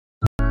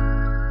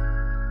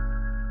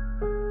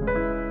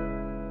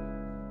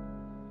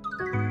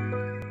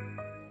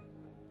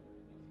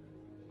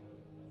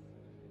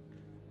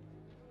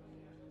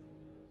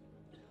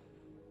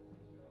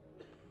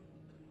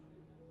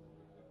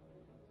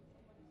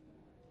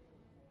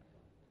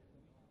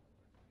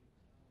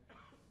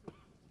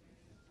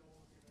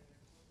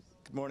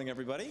Good morning,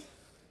 everybody.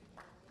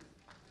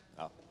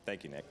 Oh,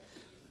 thank you, Nick.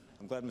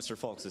 I'm glad Mr.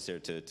 Folks is here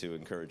to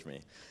encourage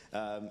me.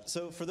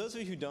 So for those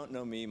of you who don't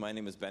know me, my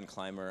name is Ben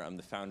Clymer. I'm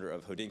the founder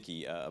of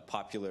Hodinkee, a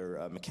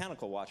popular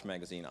mechanical watch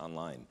magazine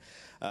online.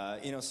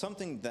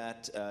 Something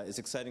that is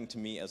exciting to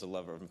me as a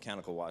lover of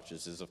mechanical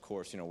watches is, of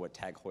course, what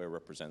Tag Heuer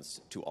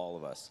represents to all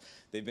of us.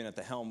 They've been at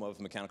the helm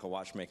of mechanical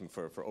watchmaking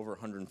for over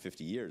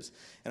 150 years.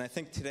 And I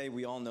think today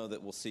we all know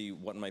that we'll see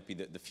what might be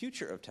the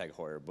future of Tag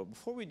Heuer. But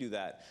before we do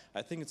that,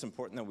 I think it's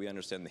important that we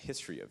understand the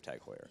history of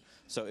Tag Heuer.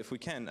 So if we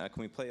can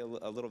we play a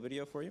little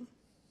video for you?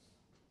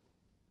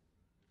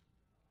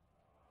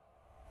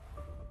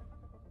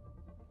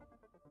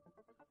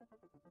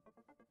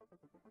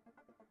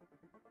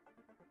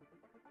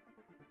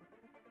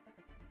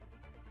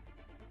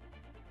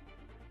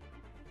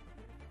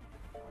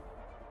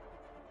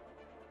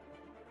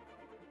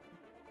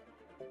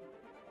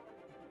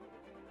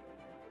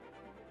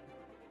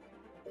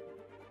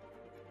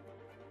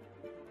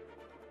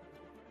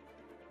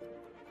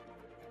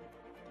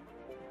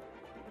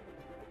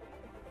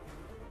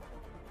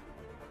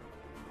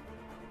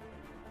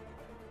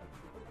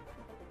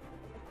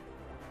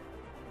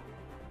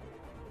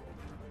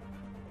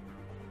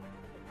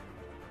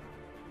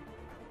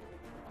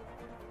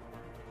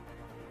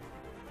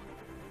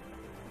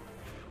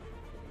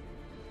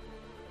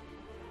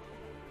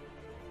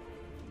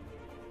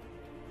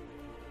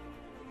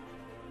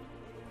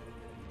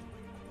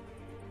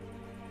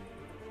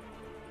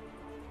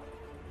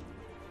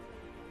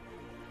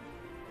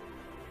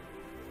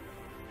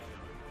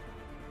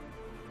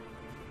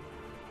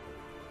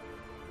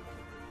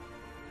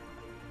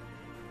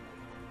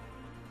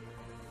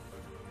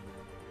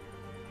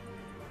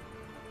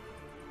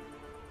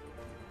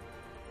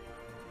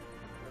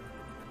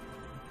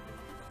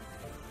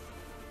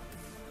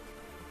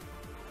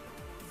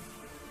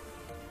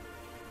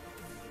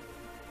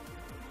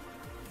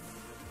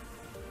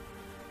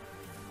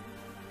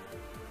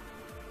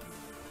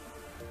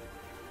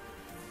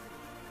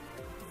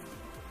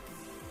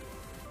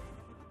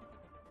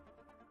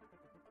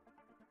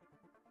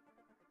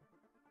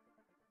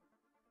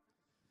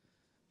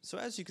 So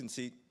as you can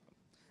see,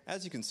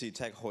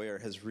 Tag Heuer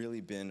has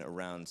really been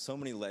around so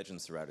many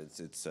legends throughout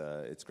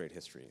its great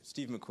history.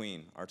 Steve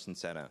McQueen, Ayrton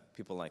Senna,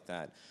 people like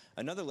that.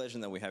 Another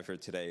legend that we have here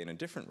today in a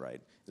different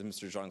right is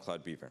Mr.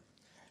 Jean-Claude Beaver.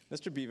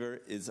 Mr.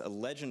 Beaver is a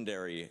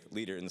legendary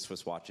leader in the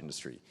Swiss watch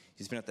industry.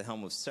 He's been at the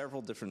helm of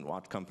several different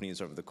watch companies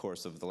over the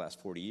course of the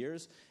last 40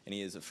 years, and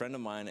he is a friend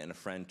of mine and a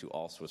friend to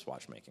all Swiss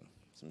watchmaking.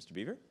 So, Mr.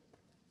 Beaver?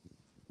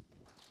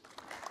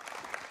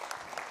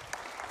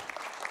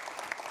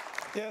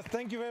 Yes,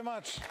 thank you very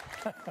much.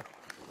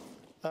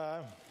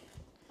 I'm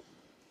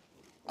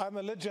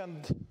a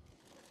legend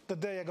the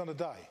day I'm going to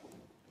die,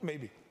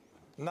 maybe.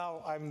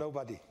 Now I'm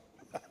nobody.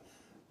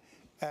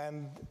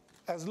 And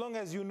as long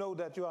as you know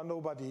that you are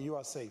nobody, you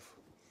are safe.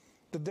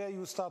 The day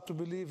you start to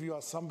believe you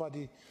are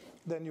somebody,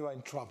 then you are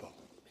in trouble.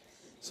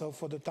 So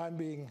for the time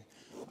being,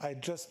 I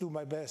just do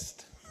my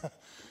best.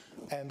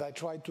 And I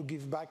try to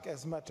give back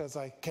as much as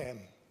I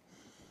can.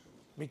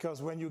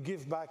 Because when you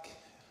give back,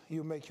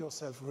 you make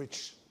yourself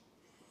rich.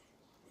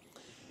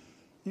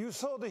 You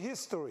saw the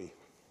history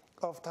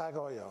of Tag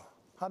Heuer,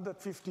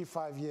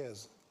 155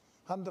 years.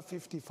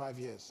 155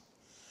 years.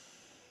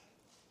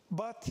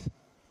 But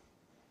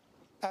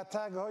at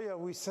Tag Heuer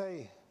we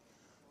say,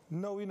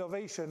 no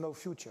innovation, no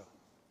future.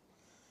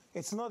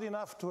 It's not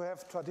enough to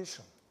have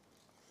tradition,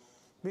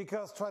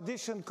 because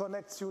tradition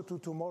connects you to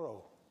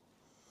tomorrow.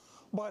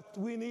 But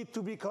we need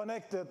to be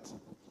connected,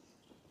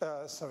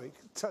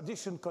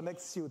 tradition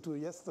connects you to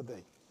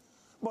yesterday.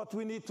 But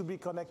we need to be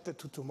connected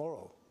to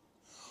tomorrow.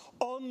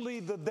 Only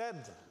the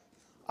dead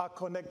are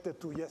connected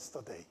to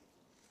yesterday.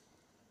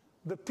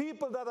 The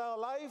people that are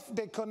alive,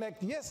 they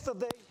connect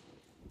yesterday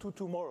to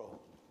tomorrow.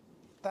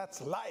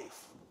 That's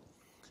life.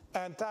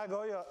 And Tag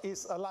Heuer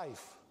is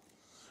alive.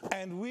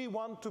 And we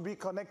want to be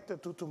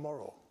connected to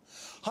tomorrow.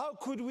 How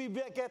could we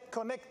get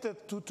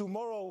connected to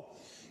tomorrow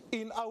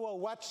in our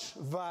watch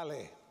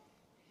valley?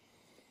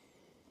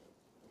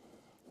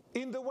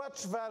 In the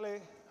watch valley,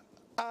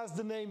 as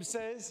the name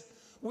says,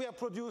 we are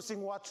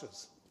producing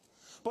watches.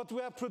 But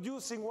we are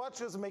producing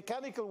watches,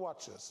 mechanical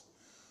watches.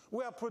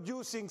 We are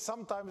producing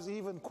sometimes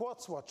even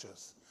quartz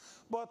watches.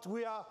 But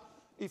we are,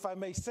 if I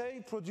may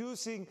say,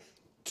 producing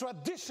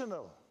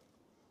traditional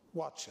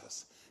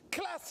watches,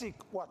 classic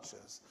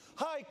watches,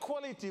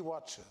 high-quality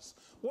watches,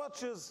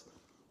 watches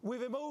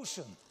with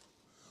emotion,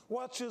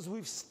 watches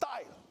with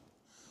style,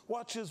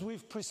 watches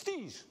with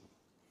prestige,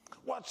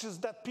 watches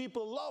that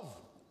people love,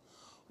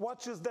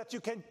 watches that you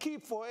can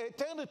keep for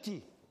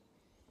eternity.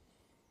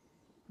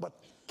 But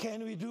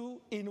can we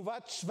do in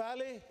Watch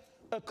Valley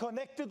a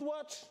connected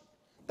watch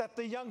that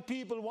the young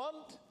people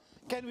want?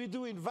 Can we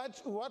do in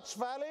Watch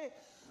Valley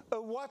a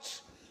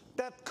watch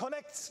that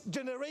connects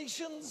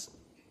generations?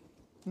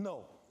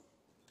 No.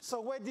 So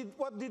what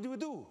did we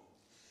do?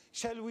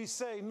 Shall we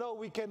say, no,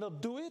 we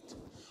cannot do it?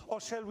 Or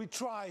shall we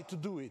try to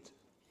do it?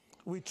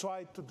 We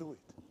tried to do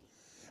it.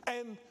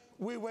 And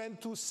we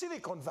went to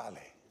Silicon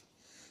Valley.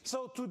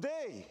 So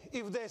today,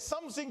 if there's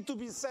something to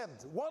be said,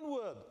 one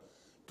word,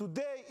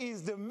 today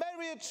is the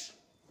marriage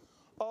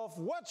of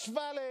Watch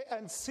Valley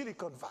and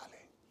Silicon Valley.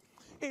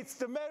 It's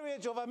the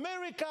marriage of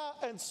America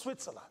and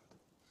Switzerland.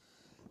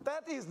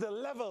 That is the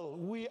level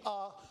we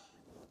are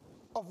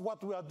of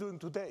what we are doing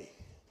today.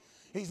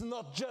 It's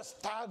not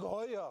just Tag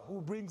Heuer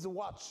who brings a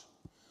watch.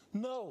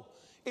 No,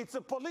 it's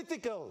a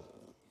political,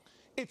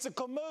 it's a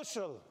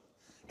commercial,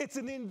 it's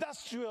an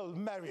industrial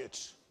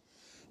marriage.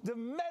 The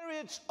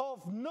marriage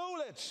of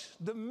knowledge,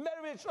 the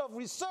marriage of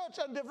research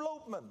and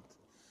development.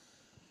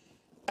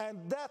 And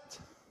that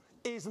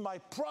is my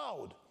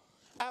proud,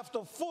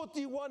 after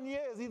 41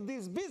 years in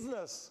this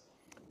business,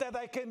 that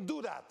I can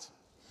do that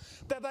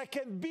I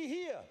can be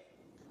here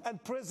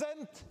and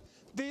present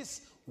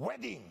this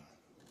wedding.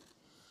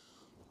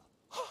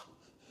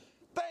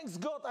 Thanks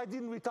God I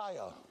didn't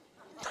retire.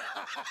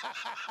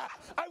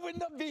 I would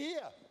not be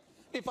here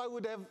if I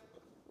would have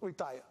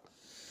retired.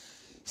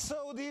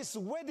 So this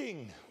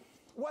wedding,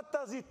 what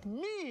does it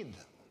mean?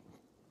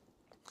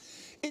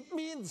 It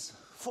means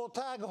for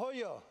Tag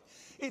Heuer,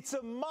 it's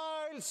a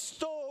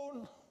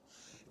milestone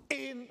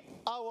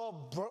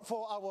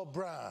for our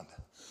brand.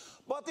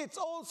 But it's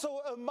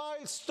also a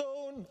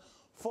milestone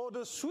for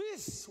the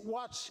Swiss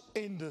watch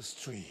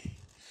industry.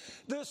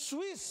 The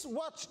Swiss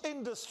watch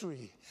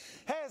industry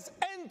has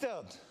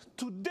entered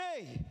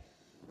today,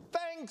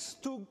 thanks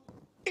to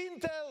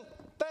Intel,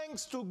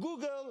 thanks to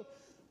Google,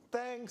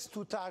 thanks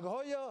to Tag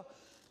Heuer,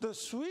 the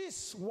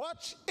Swiss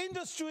watch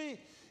industry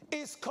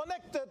is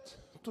connected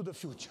to the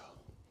future.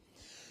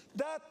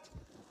 That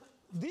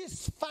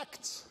these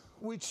facts,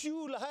 which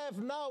you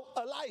have now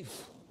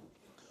alive,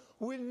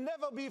 will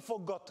never be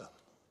forgotten.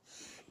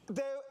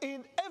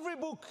 In every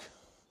book,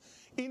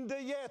 in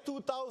the year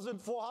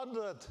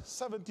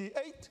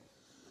 2478,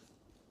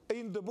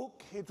 in the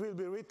book it will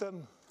be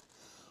written,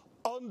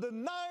 on the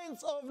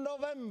 9th of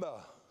November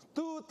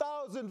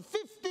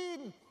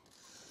 2015,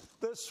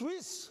 the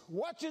Swiss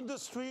watch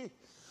industry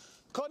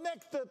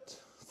connected,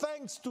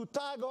 thanks to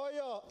Tag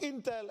Heuer,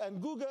 Intel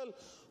and Google,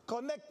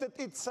 connected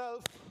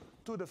itself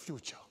to the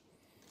future.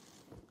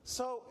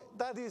 So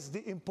that is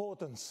the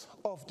importance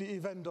of the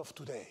event of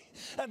today.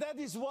 And that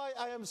is why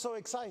I am so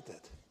excited.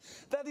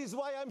 That is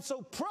why I'm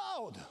so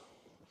proud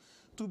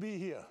to be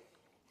here.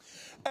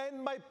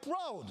 And my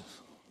proud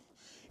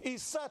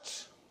is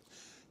such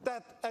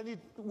that, and it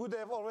would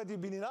have already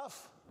been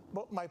enough,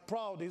 but my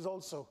proud is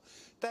also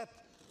that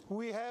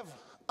we have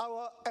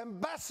our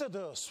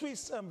ambassador,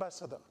 Swiss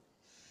ambassador,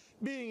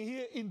 being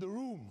here in the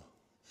room.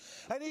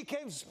 And he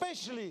came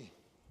specially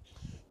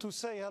to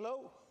say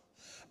hello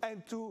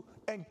and to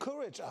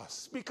encourage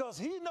us, because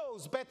he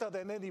knows better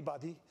than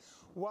anybody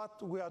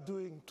what we are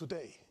doing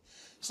today.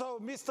 So,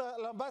 Mr.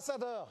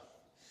 Ambassador,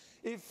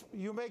 if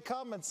you may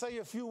come and say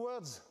a few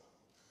words.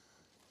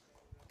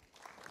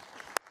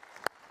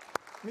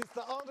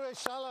 Mr. André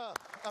Schaller,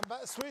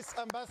 Swiss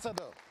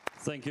ambassador.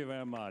 Thank you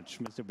very much,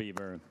 Mr.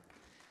 Bieber.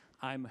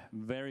 I'm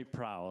very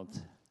proud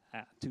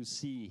to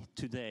see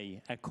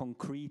today a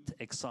concrete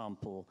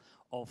example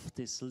of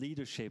this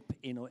leadership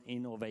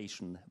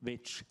innovation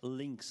which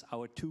links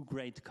our two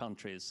great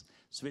countries,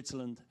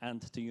 Switzerland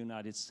and the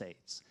United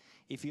States.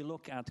 If you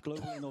look at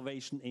Global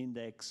Innovation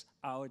Index,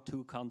 our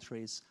two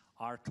countries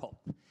are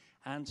top.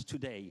 And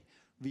today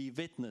we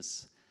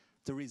witness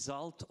the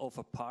result of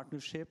a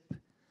partnership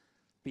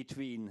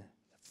between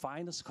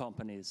finest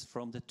companies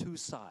from the two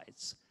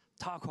sides,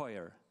 Tag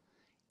Heuer,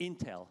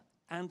 Intel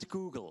and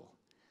Google.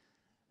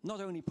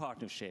 Not only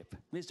partnership,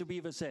 Mr.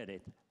 Beaver said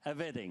it, a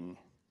wedding.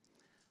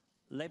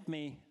 Let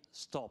me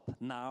stop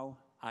now.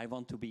 I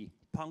want to be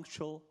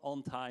punctual,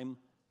 on time,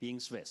 being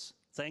Swiss.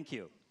 Thank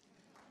you.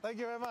 Thank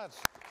you very much.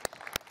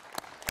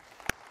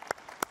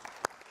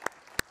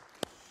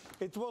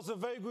 It was a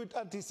very good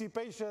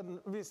anticipation,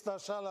 Mr.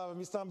 Schaller,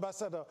 Mr.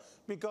 Ambassador,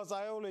 because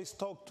I always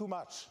talk too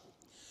much.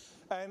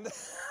 And,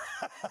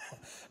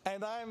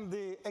 and I'm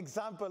the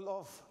example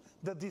of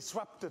the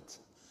disrupted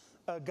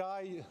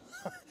guy.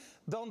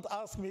 Don't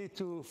ask me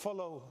to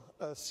follow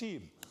a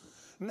theme.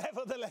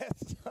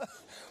 Nevertheless,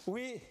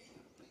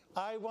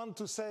 I want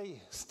to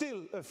say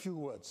still a few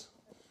words.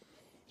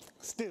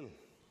 Still.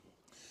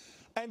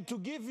 And to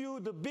give you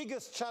the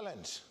biggest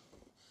challenge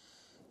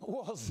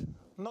was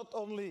not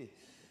only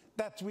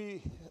that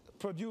we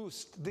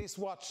produced this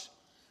watch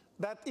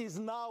that is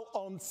now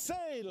on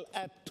sale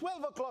at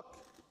 12 o'clock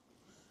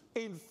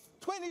in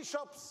 20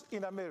 shops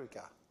in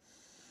America.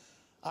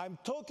 I'm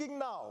talking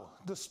now,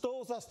 the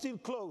stores are still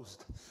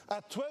closed.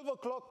 At 12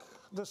 o'clock,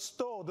 the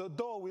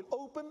door will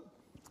open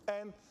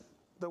and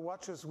the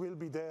watches will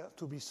be there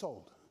to be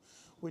sold,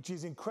 which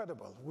is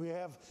incredible. We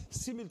have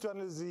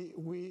simultaneously,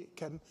 we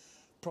can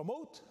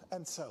promote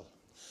and sell.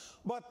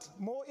 But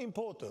more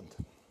important,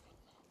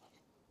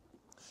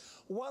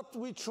 what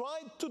we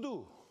tried to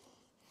do,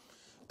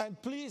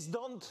 and please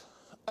don't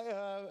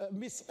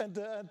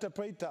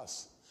misinterpret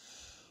us,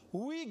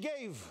 we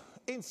gave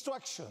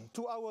instruction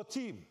to our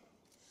team,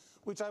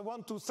 which I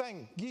want to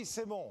thank Guy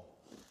Simon,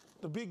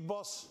 the big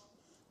boss,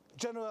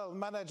 general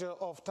manager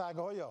of Tag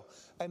Heuer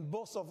and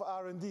boss of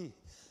R&D.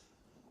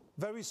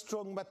 very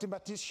strong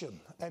mathematician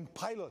and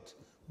pilot,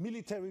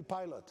 military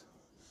pilot,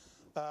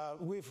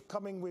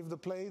 coming with the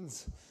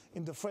planes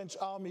in the French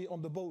army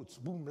on the boats,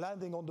 boom,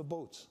 landing on the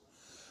boats.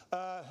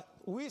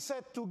 We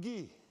said to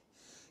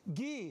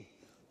Guy,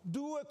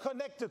 do a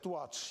connected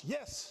watch,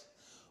 yes,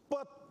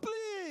 but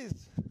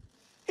please,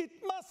 it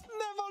must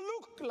never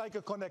look like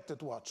a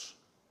connected watch.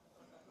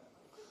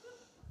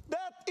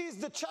 That is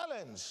the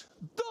challenge.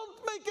 Don't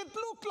make it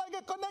look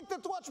like a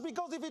connected watch,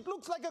 because if it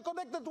looks like a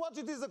connected watch,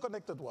 it is a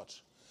connected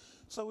watch.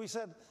 So we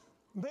said,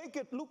 make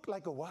it look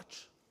like a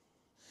watch.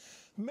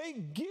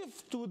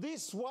 Give to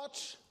this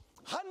watch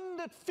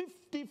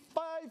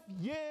 155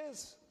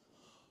 years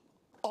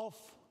of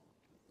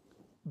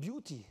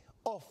beauty,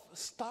 of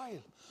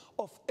style,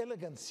 of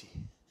elegancy,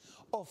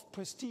 of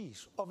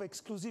prestige, of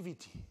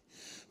exclusivity.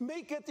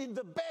 Make it in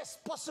the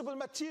best possible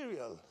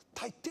material,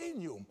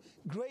 titanium,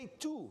 grade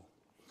 2.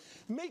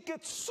 Make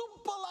it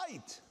super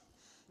light,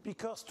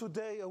 because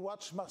today a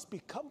watch must be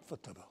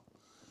comfortable.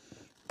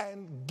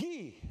 And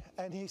Guy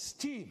and his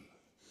team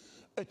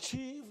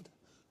achieved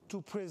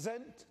to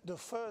present the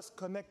first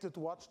connected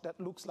watch that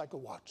looks like a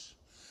watch.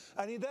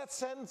 And in that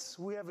sense,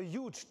 we have a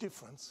huge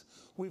difference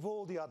with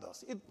all the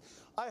others.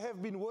 I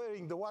have been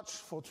wearing the watch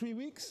for 3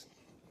 weeks.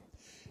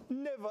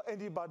 Never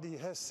anybody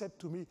has said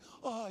to me,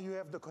 oh, you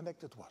have the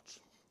connected watch,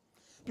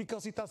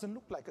 because it doesn't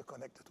look like a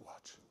connected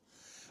watch.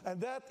 And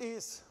that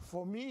is,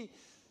 for me,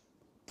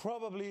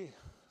 probably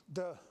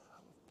the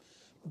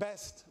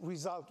best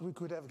result we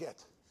could have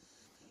get.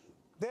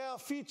 There are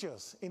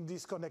features in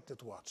this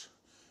connected watch.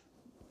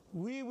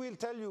 We will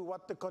tell you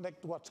what the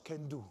connected watch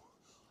can do,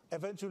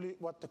 eventually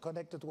what the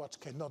connected watch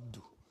cannot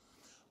do.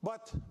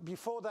 But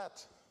before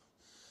that,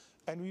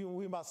 and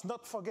we must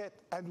not forget,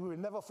 and we will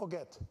never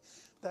forget,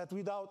 that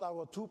without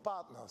our two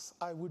partners,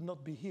 I would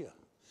not be here.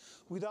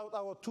 Without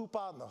our two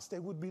partners,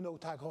 there would be no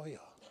Tag Heuer.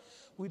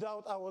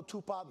 Without our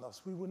two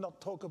partners, we would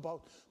not talk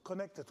about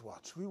connected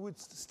watch. We would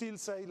still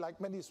say, like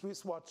many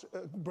Swiss watch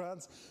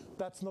brands,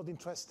 that's not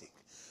interesting.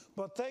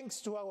 But thanks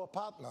to our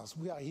partners,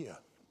 we are here.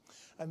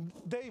 And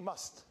they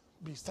must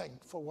be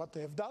thanked for what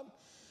they have done.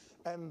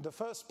 And the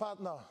first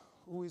partner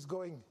who is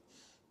going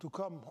to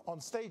come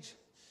on stage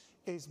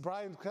is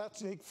Brian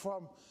Kratchnik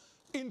from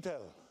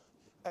Intel.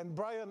 And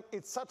Brian,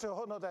 it's such an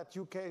honor that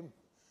you came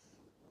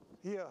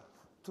here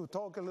to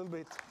talk a little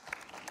bit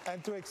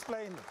and to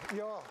explain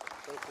your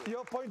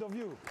point of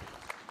view.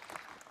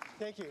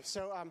 Thank you.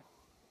 So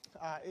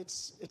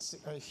it's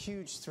a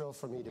huge thrill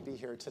for me to be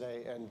here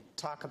today and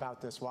talk about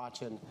this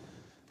watch and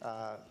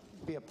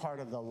be a part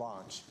of the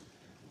launch.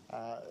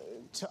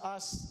 To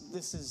us,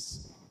 this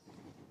is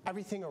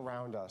everything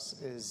around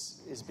us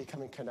is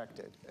becoming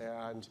connected,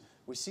 and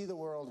we see the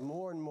world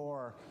more and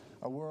more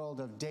a world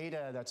of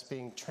data that's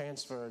being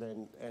transferred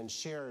and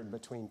shared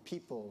between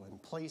people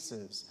and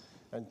places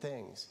and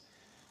things.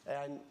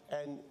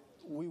 And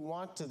we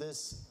want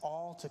this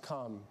all to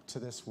come to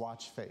this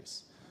watch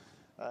face.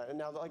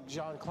 Now, like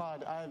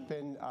Jean-Claude, I've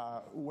been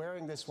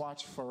wearing this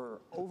watch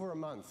for over a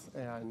month,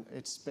 and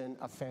it's been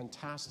a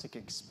fantastic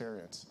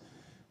experience.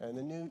 And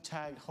the new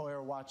Tag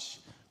Heuer watch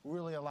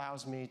really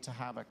allows me to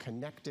have a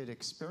connected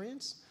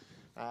experience.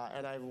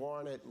 And I've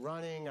worn it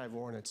running, I've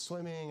worn it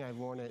swimming, I've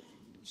worn it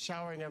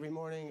showering every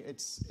morning.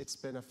 It's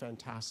been a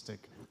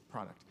fantastic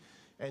product.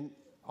 And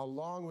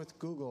along with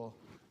Google,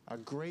 a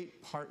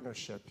great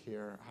partnership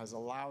here has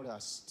allowed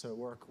us to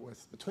work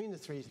between the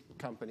three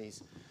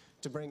companies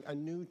to bring a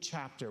new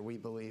chapter, we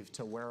believe,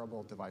 to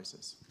wearable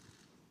devices.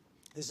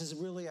 This is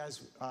really,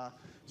 as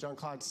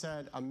Jean-Claude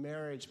said, a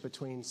marriage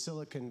between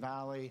Silicon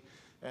Valley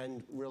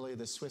and really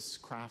the Swiss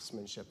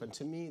craftsmanship. And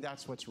to me,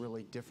 that's what's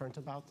really different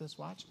about this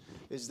watch,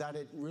 is that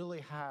it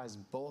really has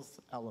both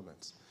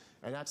elements.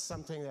 And that's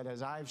something that,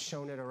 as I've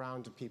shown it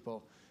around to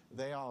people,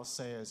 they all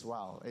say as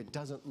well. It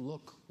doesn't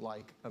look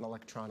like an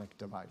electronic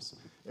device.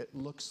 It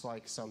looks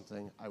like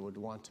something I would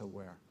want to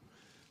wear.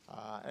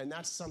 And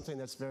that's something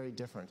that's very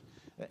different.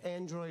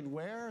 Android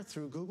Wear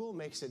through Google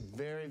makes it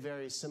very,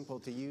 very simple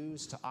to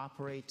use, to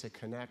operate, to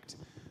connect,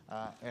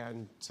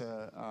 and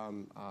to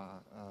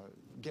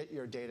get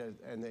your data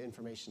and the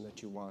information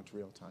that you want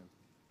real time.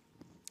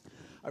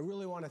 I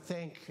really want to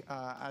thank,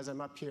 as I'm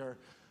up here,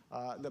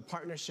 the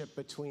partnership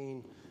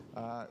between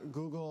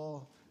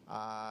Google,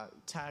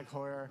 Tag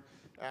Heuer,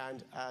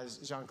 and, as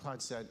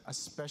Jean-Claude said,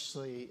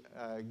 especially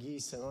Guy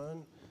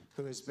Simon,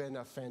 who has been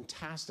a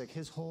fantastic,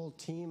 his whole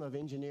team of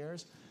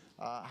engineers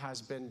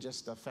has been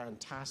just a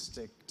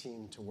fantastic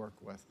team to work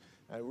with.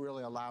 And it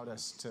really allowed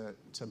us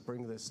to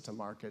bring this to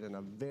market in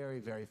a very,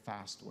 very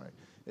fast way.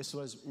 This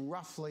was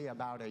roughly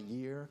about a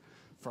year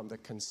from the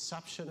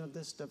conception of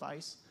this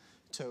device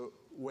to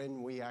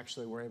when we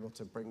actually were able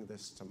to bring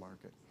this to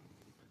market.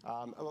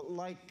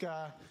 Like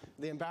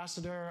the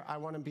ambassador, I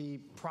want to be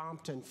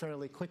prompt and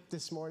fairly quick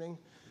this morning.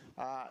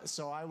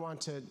 So I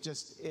want to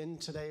just end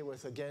today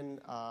with, again,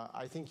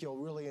 I think you'll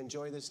really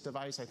enjoy this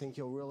device. I think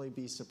you'll really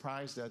be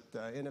surprised at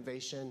the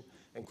innovation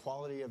and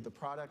quality of the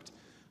product.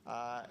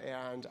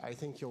 And I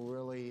think you'll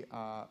really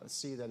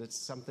see that it's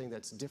something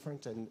that's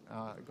different and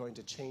going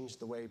to change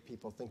the way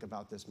people think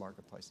about this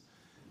marketplace.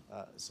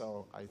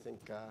 So I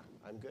think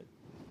I'm good.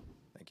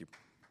 Thank you.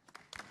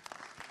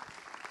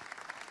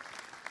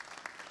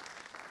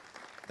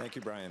 Thank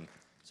you, Brian.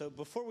 So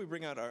before we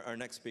bring out our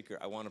next speaker,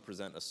 I want to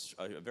present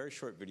a very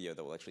short video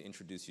that will actually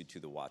introduce you to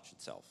the watch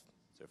itself.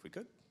 So if we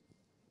could.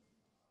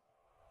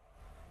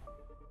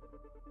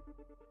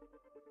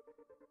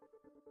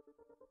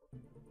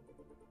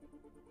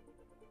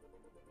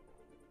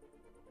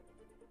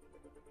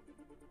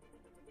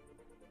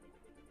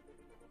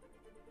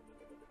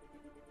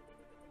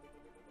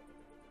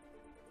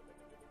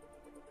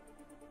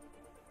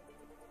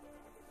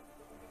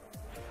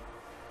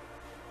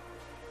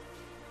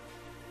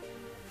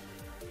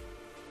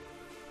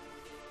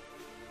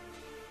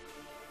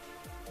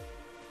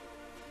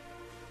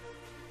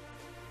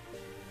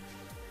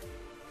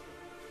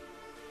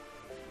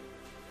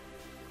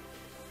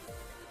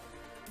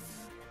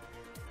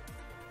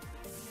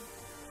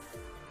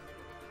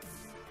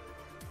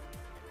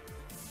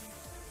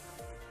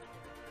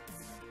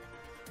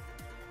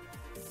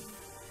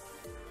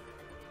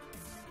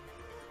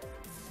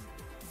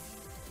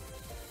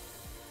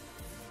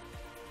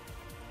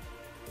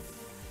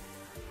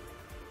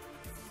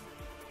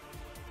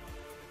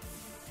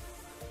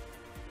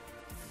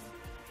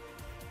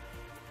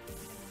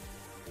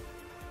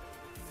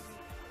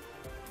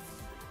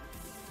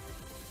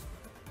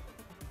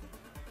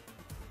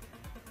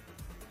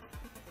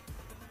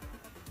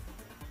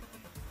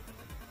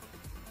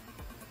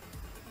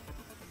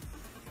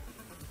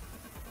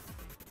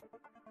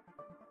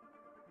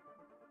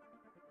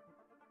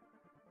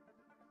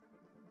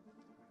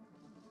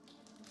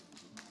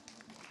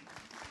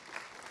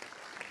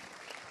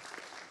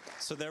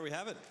 So there we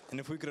have it. And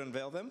if we could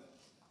unveil them.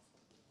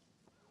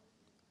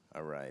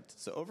 All right.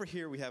 So over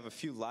here we have a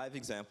few live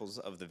examples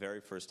of the very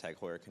first Tag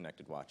Heuer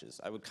connected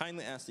watches. I would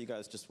kindly ask that you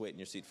guys just wait in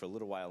your seat for a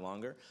little while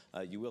longer.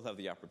 You will have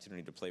the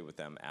opportunity to play with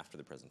them after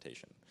the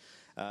presentation.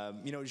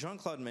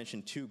 Jean-Claude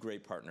mentioned two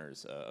great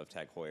partners of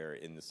Tag Heuer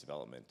in this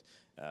development.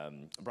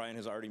 Brian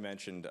has already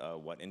mentioned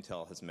what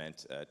Intel has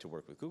meant to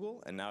work with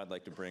Google, and now I'd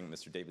like to bring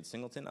Mr. David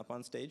Singleton up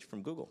on stage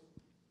from Google.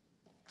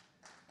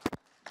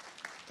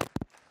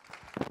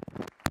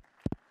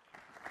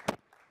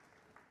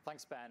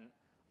 Thanks, Ben.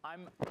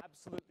 I'm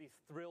absolutely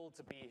thrilled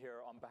to be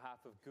here on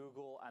behalf of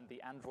Google and the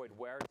Android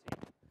Wear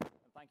team. And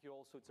thank you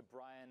also to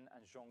Brian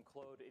and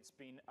Jean-Claude. It's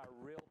been a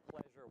real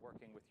pleasure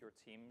working with your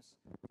teams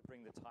to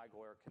bring the Tag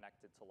Heuer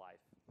Connected to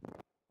life.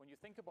 When you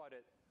think about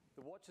it,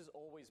 the watch has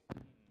always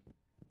been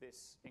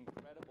this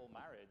incredible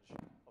marriage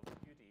of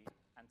beauty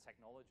and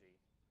technology.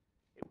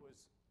 It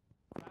was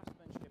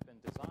craftsmanship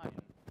and design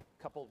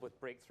coupled with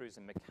breakthroughs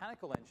in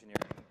mechanical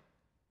engineering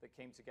that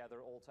came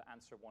together all to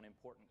answer one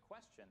important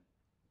question.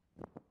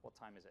 What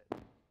time is it?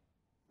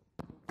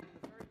 From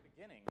the very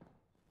beginning,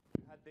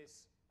 you had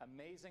this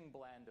amazing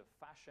blend of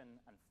fashion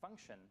and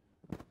function,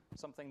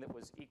 something that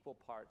was equal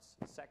parts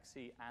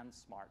sexy and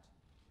smart.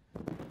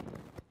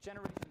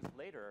 Generations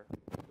later,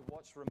 the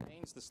watch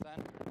remains the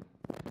standard.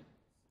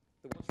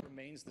 The watch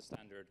remains the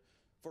standard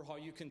for how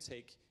you can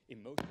take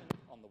emotion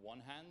on the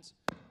one hand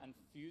and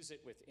fuse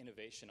it with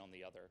innovation on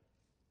the other.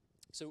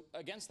 So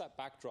against that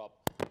backdrop,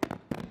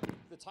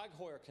 the Tag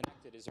Heuer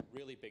Connected is a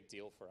really big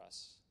deal for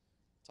us.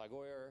 Tag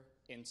Heuer,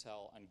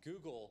 Intel, and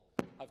Google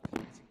have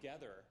come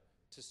together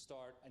to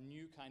start a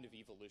new kind of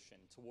evolution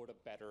toward a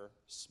better,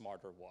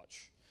 smarter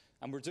watch.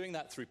 And we're doing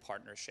that through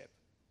partnership.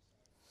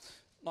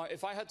 Now,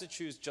 if I had to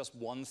choose just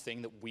one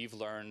thing that we've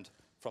learned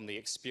from the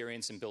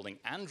experience in building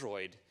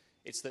Android,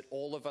 it's that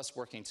all of us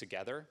working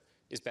together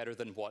is better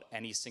than what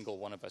any single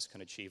one of us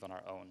can achieve on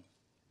our own.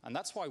 And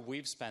that's why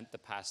we've spent the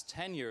past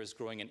 10 years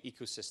growing an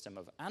ecosystem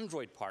of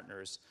Android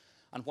partners,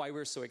 and why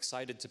we're so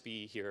excited to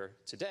be here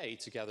today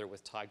together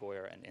with Tag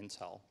Heuer and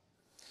Intel.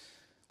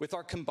 With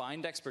our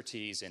combined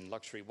expertise in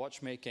luxury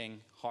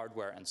watchmaking,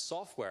 hardware, and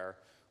software,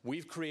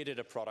 we've created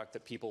a product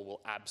that people will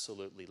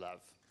absolutely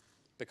love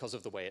because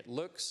of the way it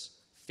looks,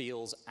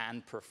 feels,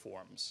 and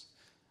performs,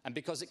 and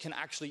because it can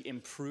actually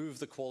improve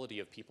the quality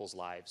of people's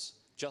lives,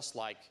 just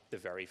like the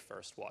very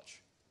first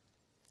watch.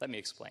 Let me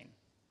explain.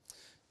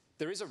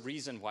 There is a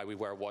reason why we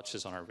wear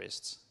watches on our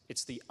wrists.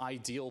 It's the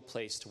ideal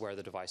place to wear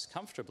the device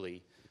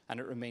comfortably, and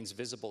it remains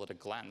visible at a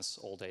glance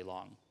all day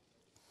long.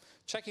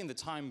 Checking the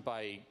time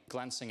by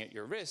glancing at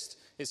your wrist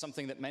is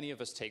something that many of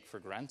us take for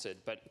granted,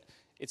 but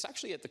it's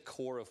actually at the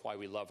core of why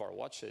we love our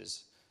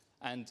watches,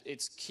 and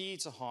it's key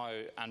to how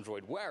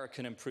Android Wear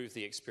can improve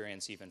the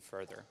experience even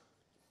further.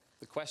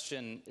 The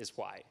question is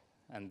why,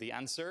 and the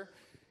answer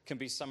can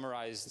be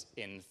summarized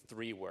in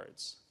 3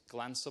 words: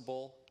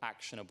 glanceable,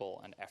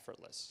 actionable, and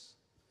effortless.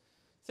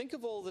 Think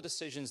of all the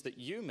decisions that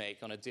you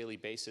make on a daily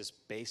basis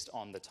based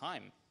on the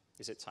time.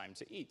 Is it time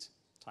to eat,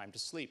 time to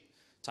sleep,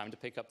 time to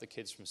pick up the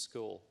kids from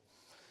school?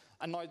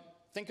 And now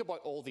think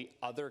about all the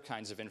other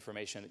kinds of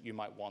information that you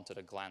might want at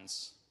a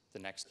glance. The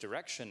next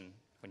direction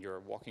when you're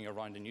walking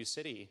around a new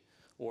city,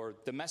 or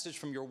the message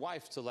from your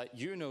wife to let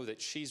you know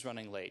that she's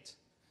running late,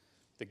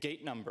 the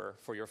gate number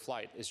for your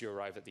flight as you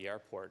arrive at the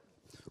airport,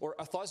 or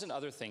 1,000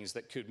 other things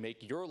that could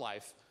make your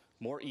life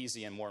more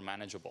easy and more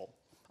manageable.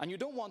 And you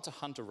don't want to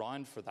hunt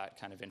around for that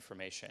kind of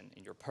information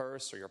in your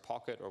purse or your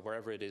pocket or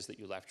wherever it is that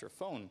you left your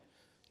phone.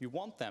 You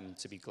want them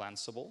to be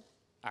glanceable,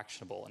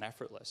 actionable, and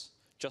effortless,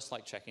 just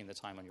like checking the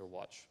time on your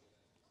watch.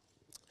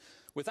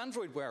 With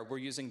Android Wear, we're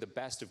using the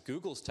best of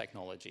Google's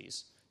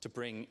technologies to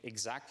bring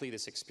exactly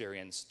this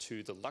experience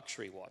to the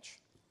luxury watch.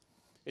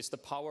 It's the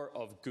power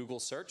of Google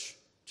search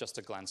just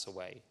a glance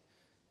away,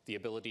 the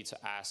ability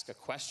to ask a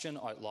question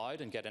out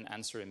loud and get an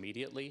answer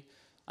immediately,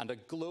 and a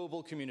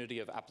global community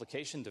of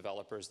application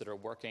developers that are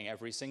working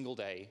every single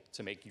day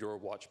to make your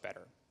watch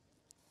better.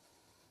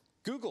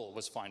 Google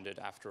was founded,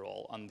 after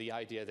all, on the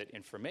idea that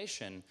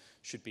information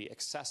should be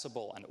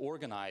accessible and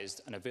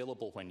organized and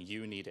available when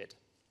you need it.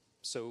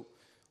 So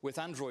with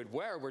Android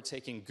Wear, we're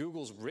taking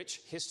Google's rich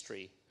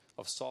history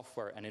of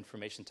software and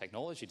information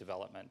technology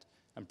development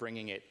and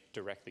bringing it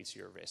directly to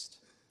your wrist.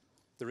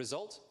 The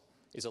result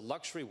is a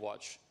luxury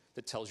watch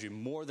that tells you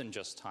more than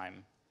just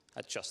time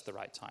at just the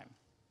right time.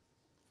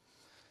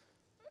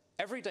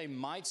 Every day,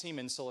 my team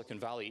in Silicon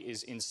Valley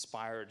is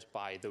inspired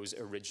by those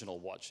original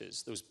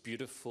watches, those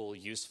beautiful,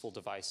 useful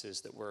devices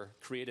that were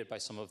created by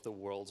some of the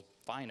world's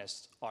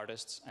finest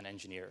artists and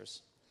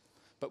engineers.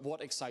 But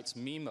what excites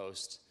me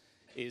most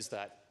is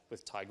that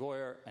with Tag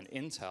Heuer and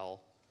Intel,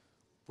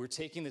 we're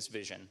taking this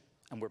vision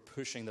and we're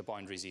pushing the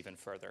boundaries even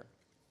further.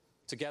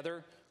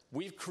 Together,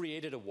 we've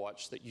created a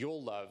watch that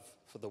you'll love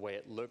for the way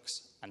it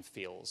looks and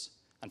feels,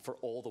 and for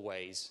all the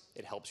ways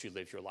it helps you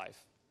live your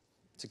life.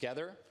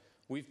 Together,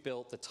 we've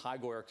built the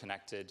Tag Heuer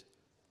Connected,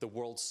 the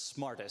world's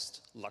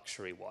smartest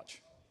luxury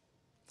watch.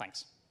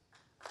 Thanks.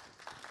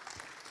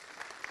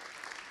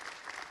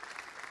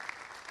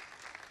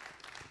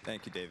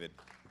 Thank you, David.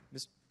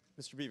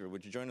 Mr. Beaver,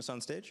 would you join us on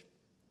stage?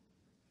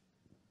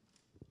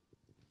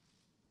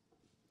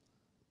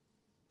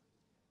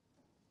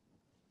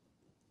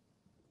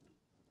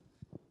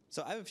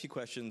 So I have a few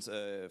questions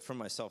from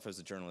myself as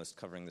a journalist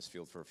covering this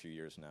field for a few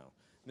years now.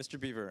 Mr.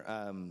 Beaver,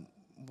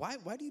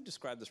 why do you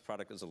describe this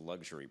product as a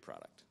luxury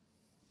product?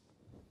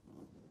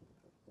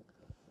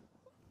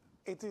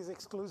 It is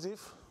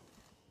exclusive.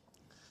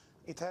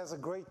 It has a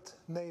great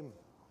name,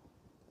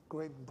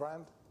 great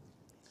brand.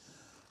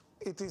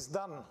 It is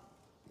done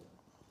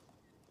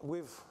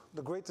with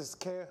the greatest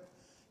care.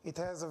 It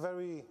has a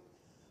very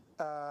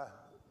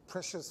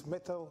precious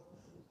metal,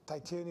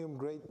 titanium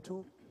grade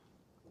 2.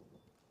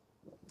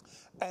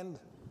 And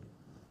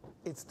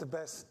it's the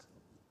best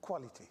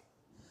quality.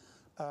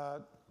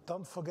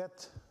 Don't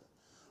forget,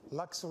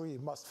 luxury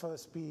must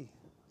first be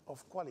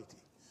of quality.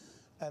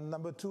 And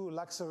number 2,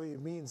 luxury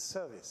means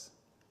service.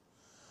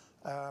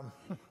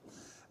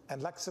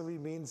 And luxury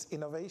means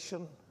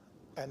innovation,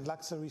 and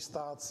luxury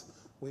starts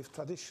with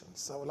tradition.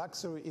 So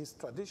luxury is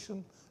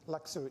tradition,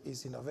 luxury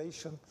is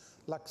innovation,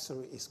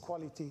 luxury is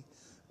quality,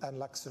 and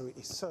luxury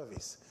is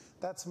service.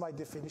 That's my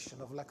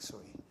definition of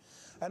luxury.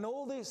 And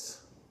all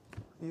this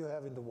you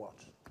have in the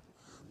watch.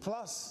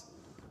 Plus,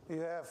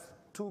 you have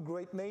 2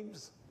 great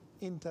names,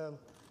 Intel,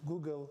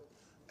 Google,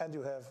 and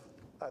you have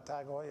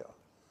Tag Heuer.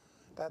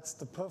 That's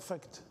the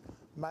perfect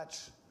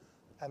match,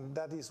 and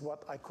that is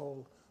what I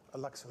call a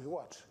luxury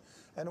watch.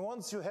 And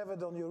once you have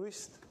it on your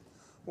wrist,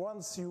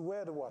 once you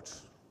wear the watch,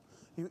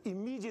 you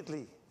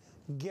immediately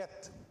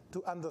get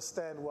to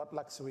understand what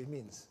luxury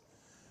means.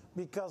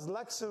 Because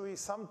luxury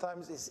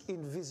sometimes is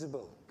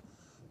invisible,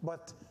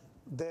 but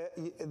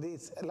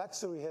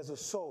luxury has a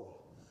soul.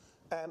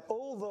 And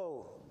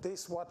although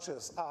these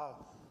watches are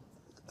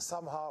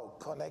somehow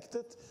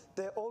connected,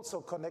 they're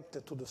also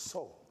connected to the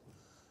soul.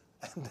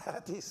 And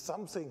that is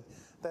something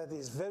that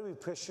is very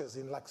precious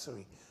in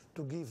luxury,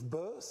 to give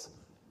birth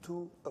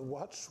to a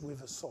watch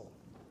with a soul.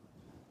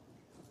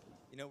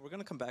 You know, we're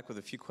going to come back with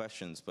a few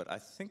questions, but I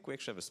think we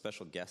actually have a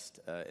special guest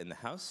in the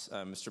house,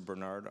 Mr.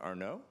 Bernard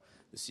Arnault,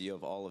 the CEO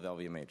of all of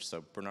LVMH.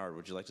 So, Bernard,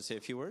 would you like to say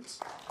a few words?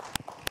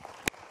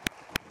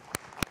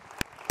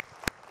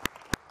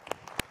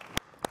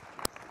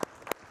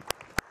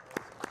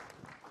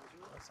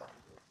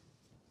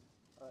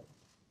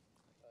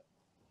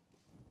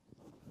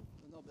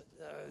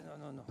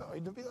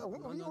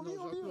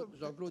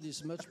 Jean-Claude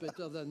is much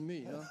better than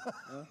me.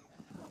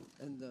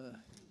 And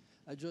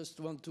I just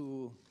want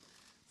to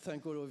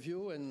thank all of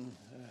you and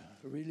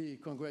really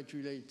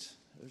congratulate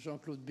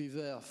Jean-Claude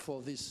Biver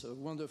for this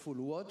wonderful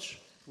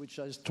watch, which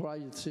I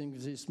tried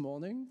things this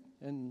morning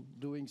and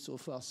doing so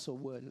far so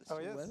well.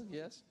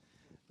 Yes.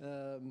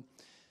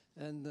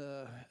 And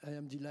I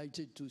am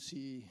delighted to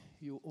see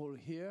you all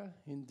here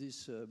in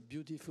this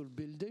beautiful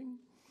building,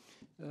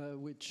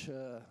 which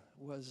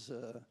was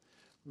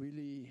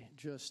really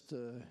just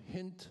a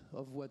hint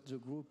of what the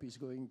group was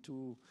going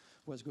to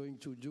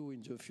do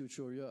in the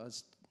future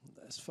years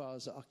as far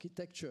as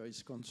architecture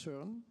is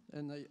concerned.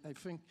 And I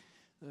think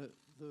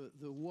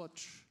the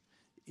watch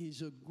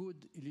is a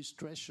good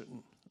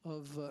illustration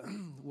of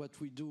what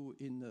we do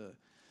in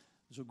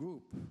the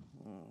group,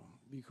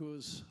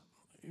 because,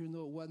 you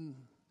know,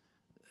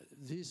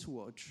 this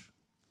watch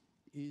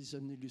is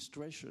an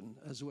illustration,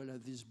 as well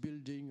as this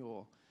building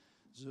or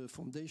the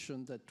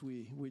foundation that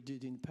we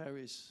did in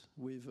Paris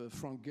with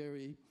Frank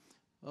Gehry,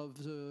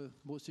 of the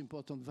most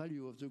important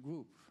value of the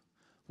group.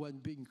 One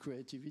being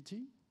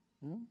creativity,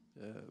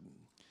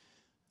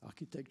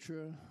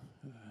 architecture,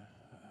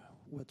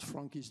 what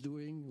Frank is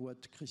doing,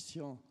 what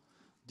Christian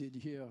did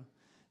here,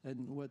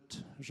 and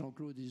what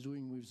Jean-Claude is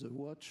doing with the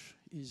watch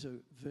is a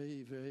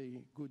very,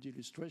 very good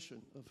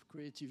illustration of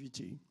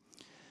creativity.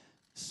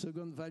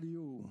 Second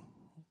value,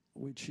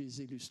 which is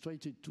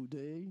illustrated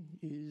today,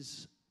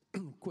 is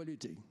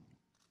quality.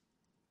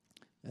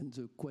 And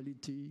the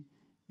quality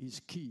is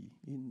key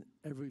in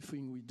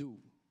everything we do.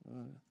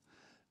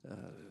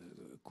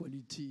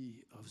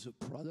 Quality of the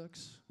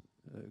products,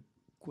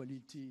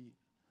 quality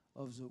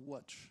of the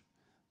watch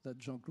that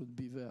Jean-Claude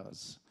Biver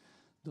has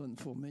done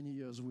for many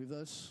years with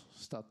us,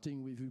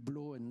 starting with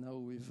Hublot and now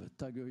with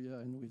Tag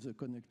Heuer and with the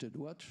connected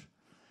watch,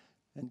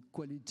 and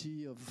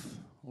quality of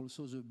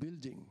also the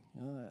building.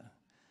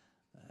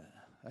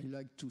 I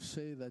like to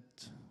say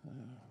that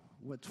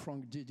what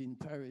Frank did in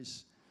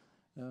Paris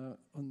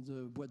on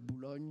the Bois de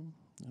Boulogne,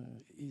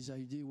 his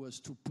idea was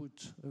to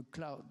put a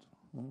cloud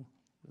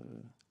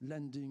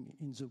landing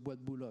in the Bois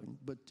de Boulogne.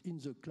 But in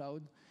the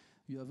cloud,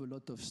 you have a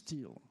lot of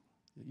steel.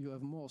 You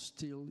have more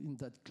steel in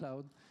that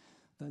cloud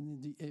than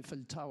in the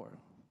Eiffel Tower,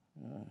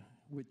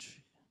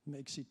 which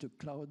makes it a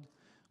cloud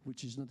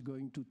which is not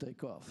going to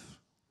take off.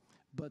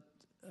 But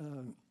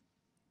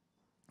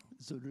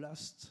the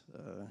last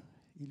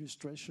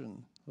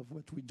illustration of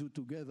what we do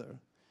together,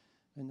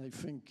 and I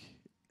think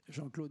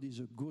Jean-Claude is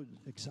a good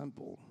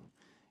example,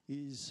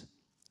 is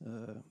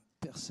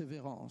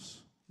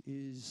perseverance,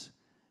 is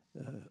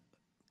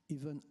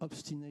even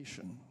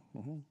obstination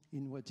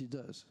in what he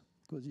does.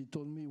 Because he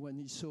told me when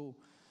he saw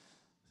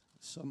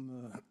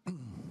some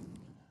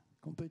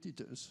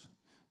competitors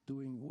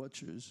doing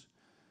watches,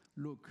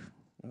 look,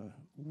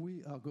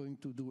 we are going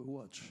to do a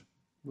watch.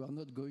 We are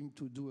not going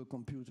to do a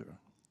computer.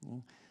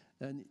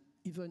 And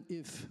even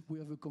if we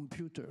have a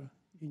computer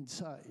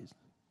inside,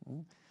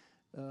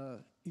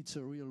 it's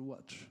a real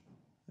watch.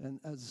 And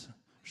as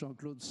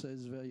Jean-Claude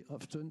says very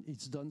often,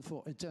 it's done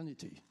for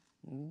eternity.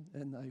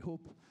 And I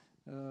hope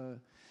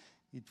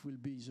it will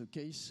be the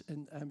case.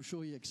 And I'm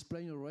sure he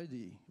explained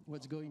already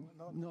what's going...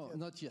 No,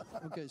 not yet.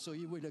 Okay, so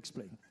he will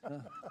explain.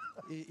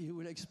 He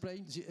will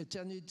explain the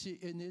eternity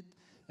in it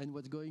and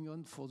what's going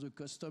on for the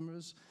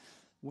customers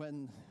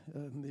when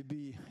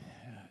maybe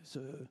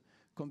the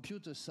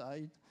computer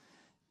side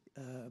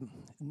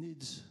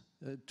needs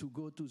to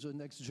go to the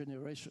next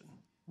generation,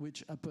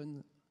 which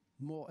happen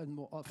more and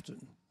more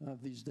often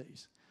these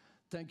days.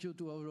 Thank you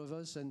to all of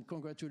us, and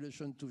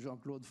congratulations to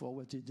Jean-Claude for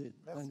what he did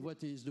and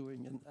what he is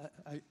doing. And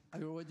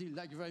I already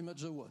like very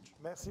much the watch.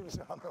 Merci,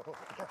 Monsieur Arnaud.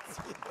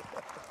 Merci.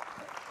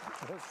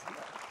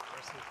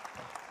 Merci.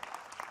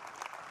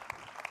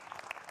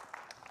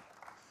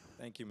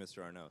 Thank you,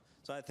 Mr. Arnaud.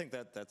 So I think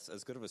that that's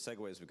as good of a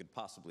segue as we could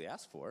possibly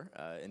ask for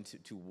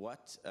into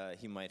what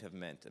he might have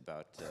meant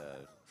about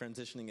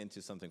transitioning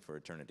into something for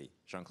eternity.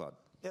 Jean-Claude.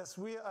 Yes,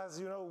 we, as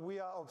you know, we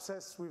are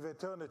obsessed with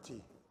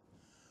eternity.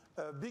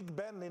 Big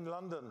Ben in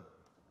London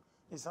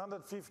is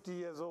 150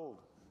 years old,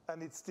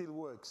 and it still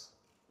works.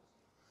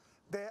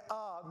 There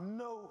are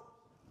no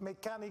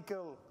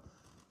mechanical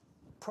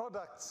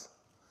products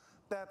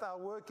that are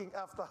working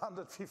after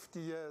 150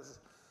 years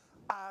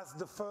as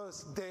the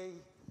first day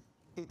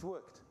it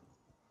worked.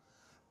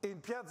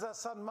 In Piazza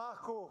San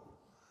Marco,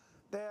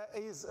 there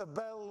is a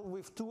bell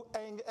with two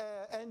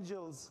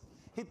angels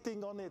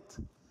hitting on it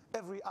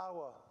every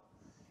hour.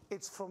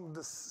 It's from the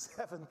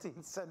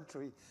 17th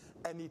century,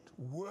 and it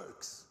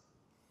works.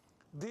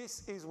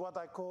 This is what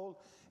I call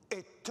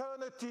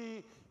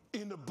eternity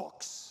in a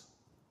box.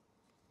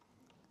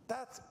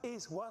 That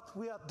is what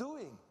we are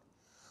doing.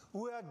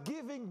 We are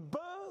giving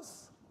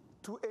birth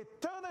to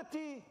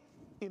eternity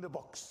in a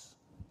box.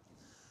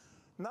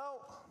 Now,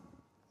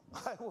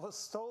 I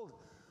was told,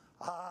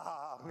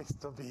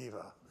 Mr.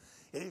 Biver,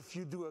 if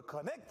you do a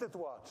connected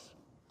watch,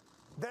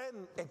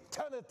 then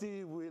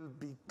eternity will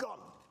be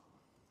gone.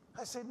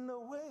 I said,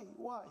 no way.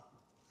 Why?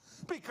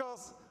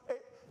 Because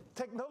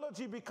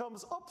technology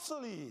becomes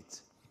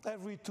obsolete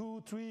every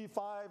 2, 3,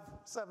 5,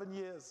 7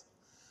 years.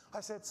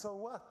 I said, so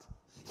what?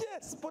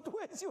 Yes, but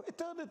where's your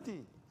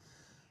eternity?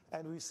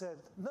 And we said,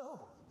 no.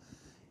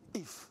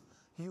 If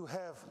you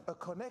have a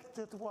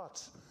connected watch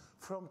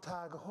from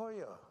Tag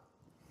Heuer,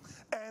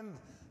 and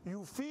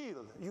you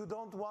feel you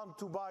don't want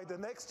to buy the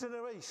next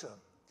generation,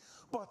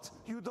 but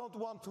you don't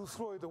want to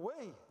throw it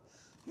away,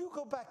 you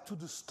go back to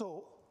the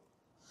store,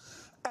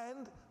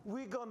 and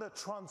we're going to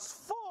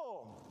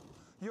transform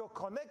your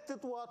connected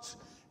watch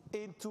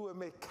into a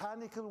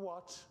mechanical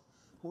watch,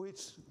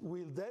 which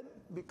will then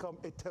become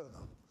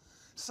eternal.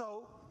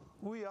 So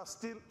we are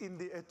still in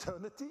the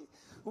eternity,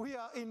 we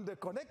are in the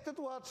connected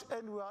watch,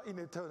 and we are in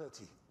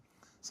eternity.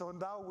 So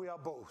now we are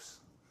both,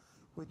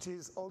 which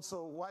is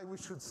also why we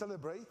should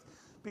celebrate,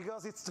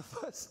 because it's the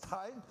first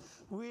time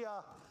we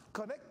are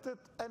connected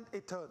and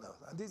eternal.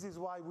 And this is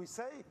why we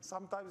say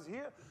sometimes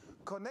here,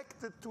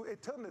 connected to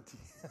eternity.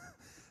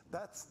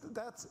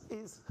 That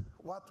is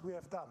what we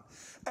have done.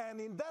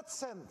 And in that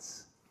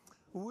sense,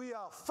 we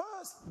are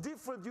first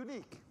different,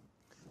 unique,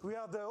 We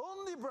are the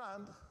only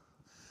brand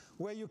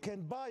where you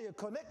can buy a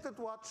connected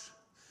watch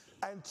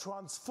and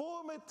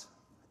transform it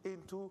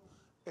into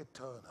a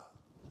turner.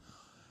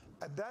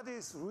 And that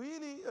is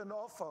really an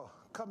offer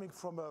coming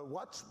from a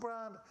watch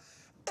brand.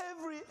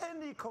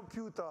 Any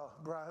computer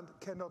brand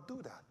cannot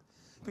do that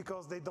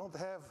because they don't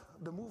have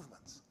the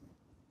movements.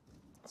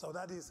 So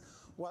that is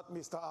what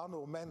Mr.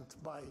 Arnault meant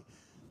by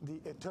the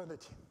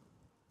eternity.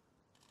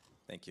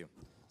 Thank you.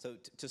 So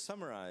to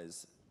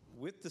summarize,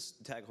 with this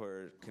Tag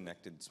Heuer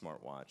connected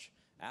smartwatch,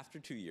 after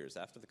 2 years,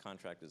 after the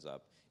contract is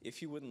up,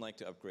 if you wouldn't like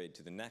to upgrade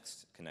to the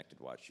next connected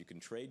watch, you can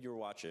trade your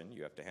watch in,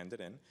 you have to hand it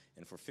in,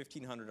 and for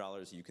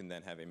 $1,500 you can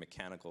then have a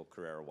mechanical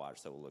Carrera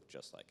watch that will look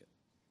just like it.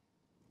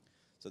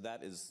 So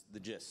that is the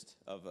gist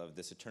of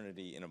this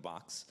eternity in a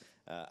box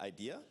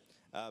idea.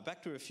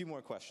 Back to a few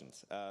more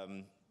questions.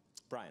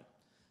 Brian,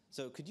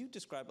 so could you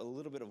describe a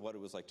little bit of what it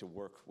was like to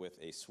work with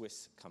a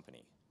Swiss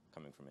company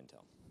coming from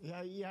Intel?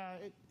 Yeah,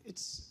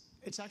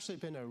 it's actually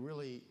been a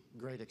really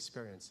great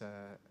experience.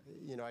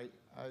 You know, I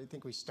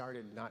think we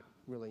started not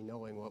really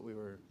knowing what we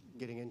were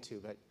getting into,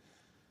 but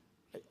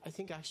I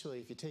think actually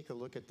if you take a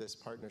look at this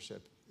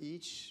partnership,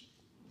 each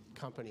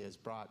company has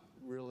brought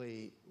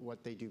really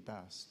what they do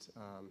best.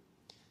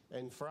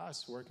 And for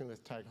us, working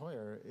with Tag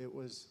Heuer, it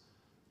was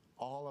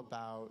all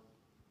about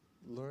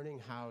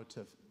learning how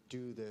to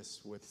do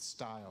this with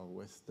style,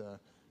 with the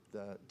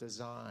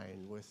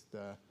design, with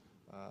the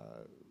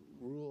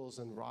rules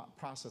and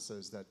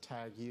processes that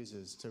Tag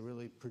uses to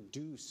really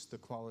produce the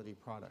quality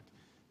product.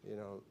 You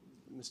know,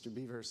 Mr.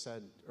 Beaver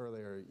said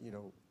earlier, you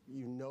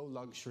know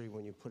luxury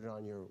when you put it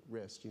on your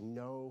wrist. You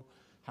know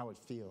how it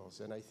feels.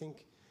 And I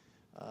think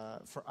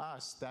for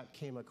us, that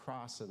came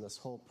across in this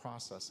whole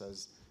process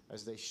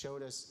as they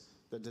showed us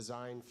the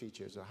design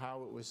features of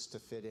how it was to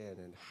fit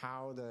in and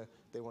how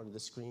they wanted the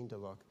screen to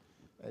look.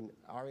 And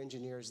our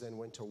engineers then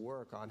went to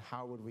work on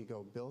how would we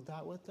go build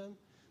that with them,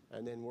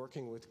 and then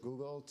working with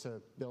Google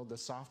to build the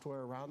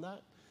software around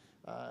that.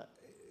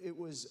 It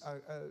was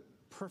a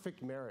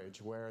perfect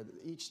marriage where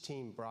each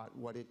team brought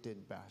what it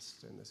did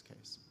best in this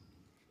case.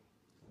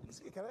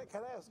 Can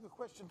I ask a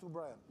question to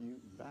Brian? You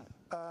bet.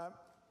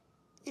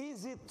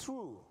 Is it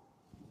true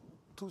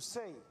to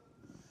say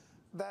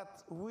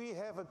that we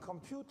have a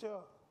computer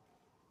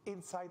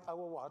inside our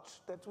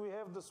watch, that we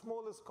have the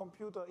smallest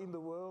computer in the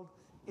world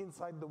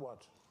inside the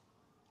watch?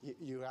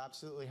 You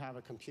absolutely have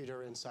a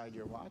computer inside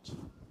your watch?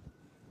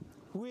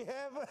 We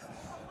have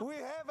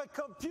a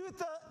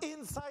computer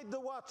inside the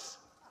watch,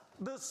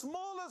 the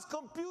smallest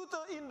computer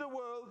in the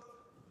world.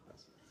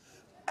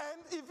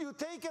 And if you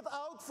take it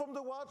out from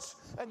the watch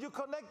and you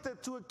connect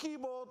it to a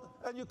keyboard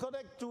and you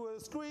connect to a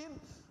screen,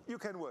 you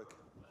can work.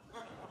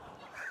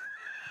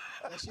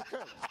 Yes, you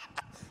could.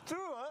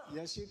 True, huh?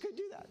 Yes, you could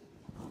do that.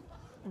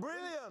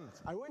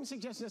 Brilliant. I wouldn't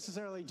suggest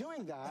necessarily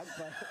doing that,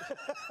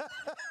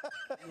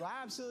 but you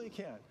absolutely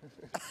can.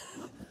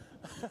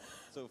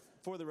 So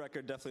for the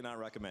record, definitely not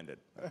recommended.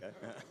 Okay?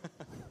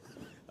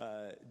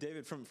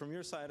 David, from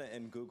your side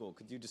and Google,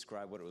 could you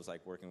describe what it was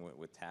like working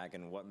with Tag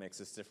and what makes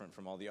this different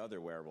from all the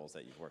other wearables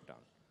that you've worked on?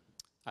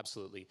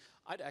 Absolutely.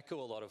 I'd echo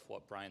a lot of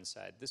what Brian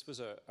said. This was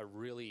a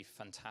really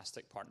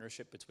fantastic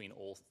partnership between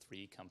all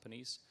three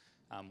companies.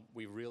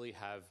 We really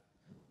have,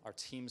 our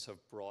teams have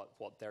brought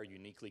what they're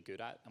uniquely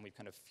good at, and we've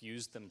kind of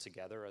fused them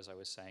together, as I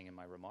was saying in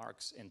my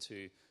remarks,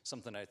 into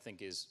something I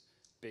think is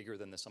bigger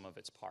than the sum of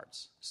its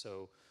parts.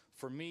 So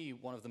for me,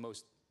 one of the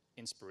most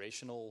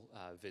inspirational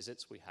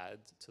visits we had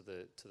to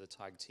the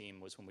Tag team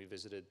was when we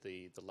visited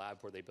the lab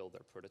where they build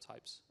their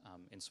prototypes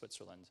in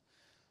Switzerland,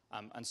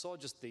 and saw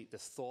just the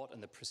thought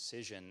and the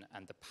precision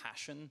and the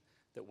passion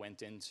that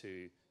went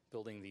into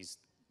building these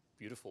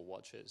beautiful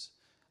watches.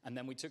 And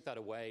then we took that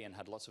away and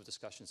had lots of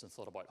discussions and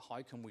thought about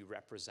how can we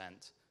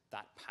represent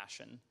that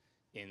passion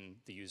in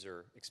the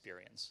user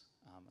experience.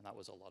 And that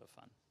was a lot of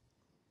fun.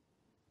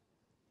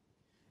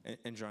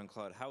 And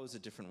Jean-Claude, how is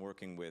it different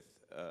working with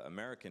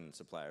American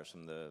suppliers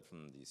from the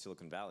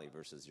Silicon Valley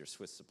versus your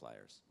Swiss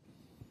suppliers?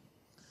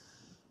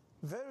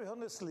 Very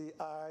honestly,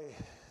 I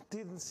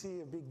didn't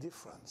see a big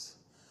difference.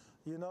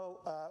 You know,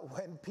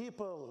 when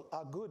people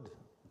are good,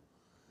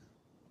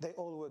 they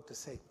all work the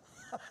same.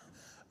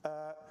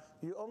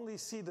 You only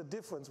see the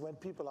difference when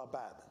people are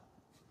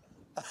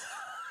bad.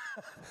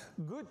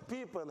 Good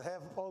people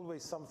have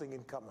always something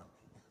in common.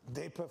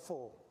 They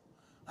perform.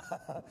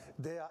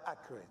 They are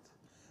accurate.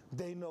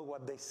 They know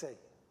what they say.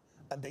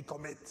 And they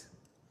commit.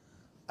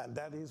 And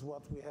that is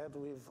what we had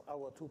with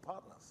our two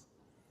partners.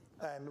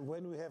 And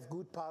when we have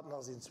good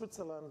partners in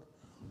Switzerland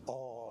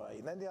or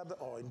in any other,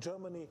 or in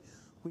Germany,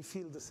 we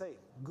feel the same.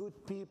 Good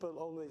people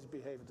always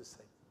behave the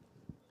same.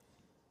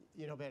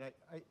 You know, Ben,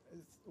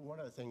 one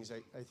of the things,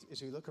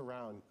 as you look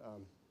around,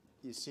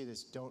 you see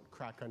this don't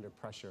crack under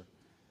pressure.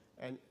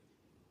 And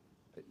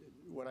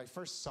when I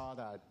first saw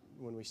that,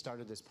 when we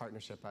started this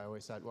partnership, I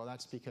always thought, well,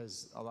 that's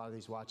because a lot of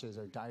these watches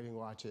are diving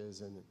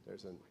watches, and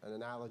there's an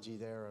analogy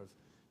there of,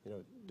 you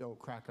know, don't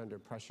crack under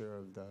pressure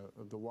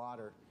of the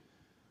water.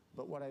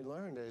 But what I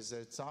learned is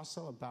it's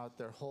also about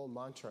their whole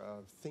mantra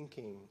of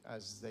thinking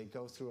as they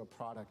go through a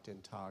product in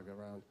Tag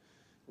around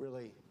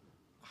really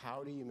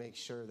how do you make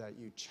sure that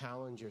you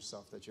challenge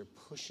yourself, that you're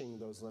pushing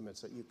those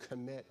limits, that you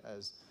commit,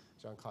 as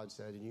Jean-Claude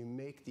said, and you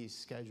make these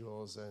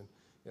schedules? And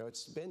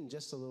it's been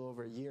just a little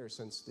over a year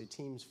since the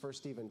teams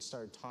first even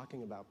started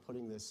talking about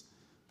putting this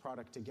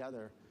product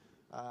together.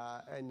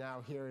 And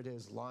now here it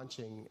is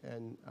launching,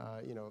 and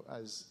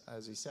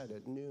as he said,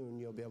 at noon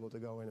you'll be able to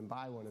go in and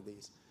buy one of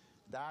these.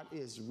 That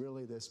is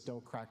really this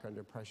don't crack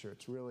under pressure.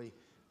 It's really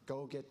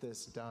go get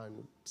this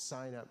done,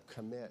 sign up,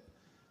 commit.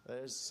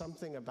 There's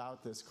something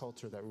about this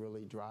culture that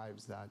really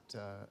drives that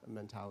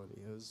mentality.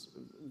 It was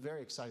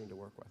very exciting to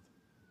work with.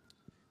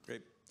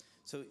 Great.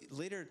 So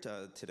later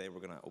today, we're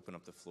going to open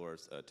up the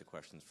floors to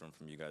questions from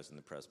you guys in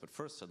the press. But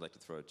first, I'd like to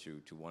throw it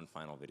to one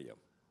final video.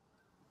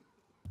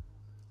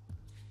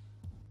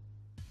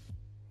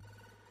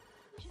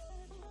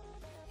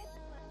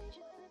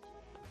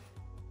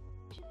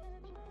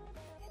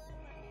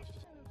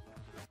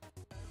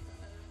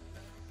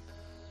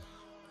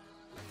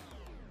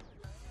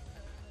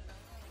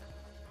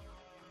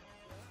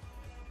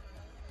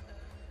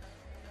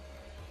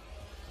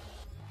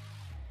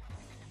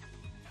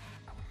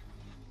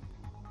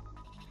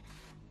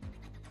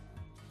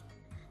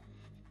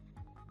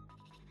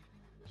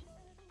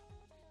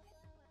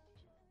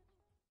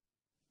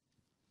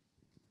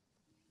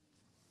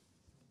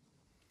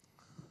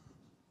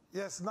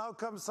 Yes, now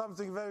comes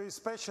something very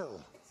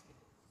special.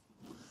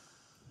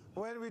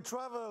 When we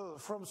travel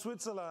from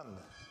Switzerland,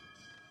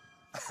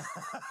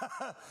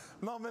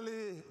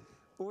 normally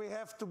we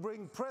have to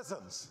bring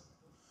presents.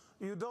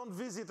 You don't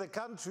visit a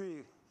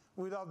country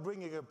without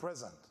bringing a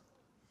present.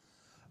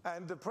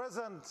 And the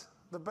present,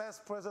 the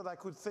best present I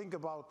could think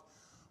about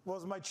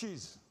was my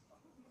cheese.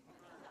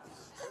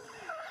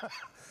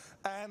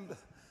 And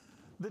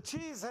the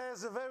cheese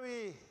has a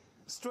very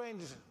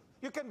strange,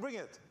 you can bring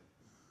it,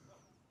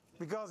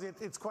 because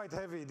it's quite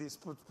heavy, these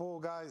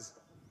poor guys.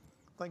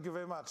 Thank you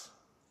very much.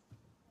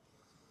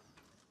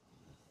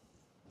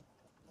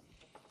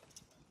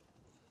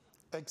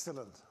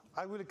 Excellent.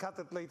 I will cut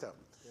it later.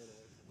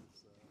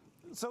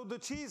 So the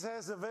cheese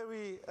has a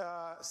very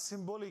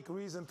symbolic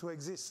reason to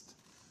exist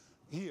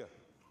here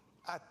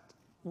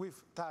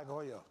with Tag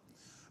Heuer.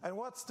 And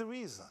what's the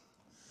reason?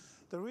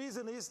 The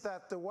reason is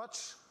that the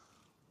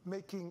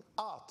watchmaking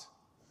art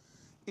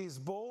is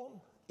born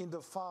in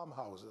the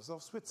farmhouses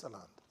of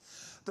Switzerland.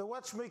 The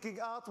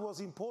watchmaking art was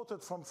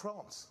imported from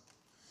France.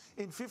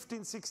 In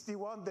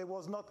 1561, there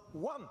was not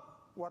one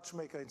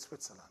watchmaker in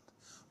Switzerland,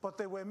 but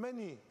there were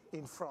many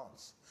in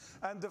France.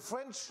 And the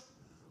French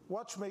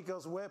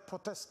watchmakers were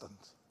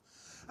Protestant.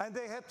 And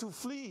they had to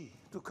flee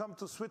to come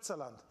to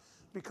Switzerland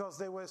because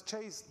they were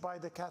chased by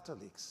the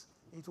Catholics.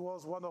 It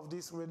was one of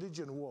these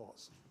religion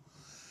wars.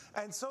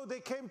 And so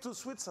they came to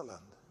Switzerland.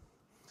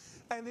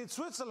 And in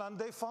Switzerland,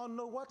 they found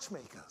no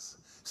watchmakers.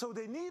 So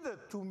they needed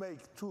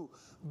to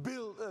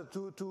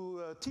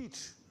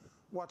teach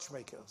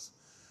watchmakers.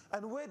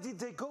 And where did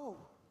they go?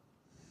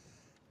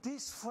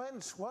 These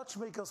French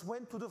watchmakers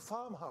went to the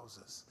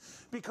farmhouses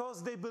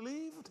because they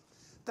believed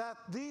that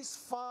these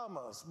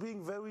farmers,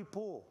 being very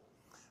poor,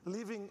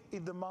 living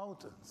in the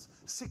mountains,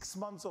 6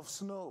 months of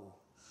snow,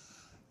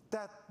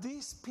 that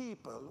these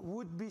people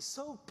would be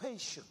so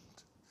patient,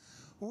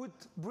 would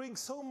bring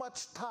so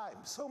much time,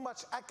 so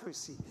much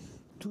accuracy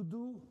to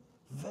do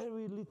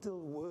very little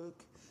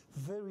work,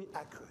 very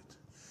accurate.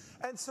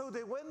 And so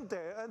they went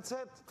there and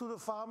said to the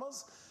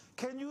farmers,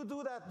 can you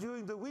do that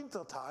during the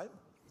winter time?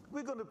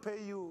 We're going to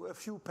pay you a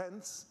few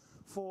pence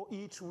for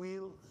each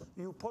wheel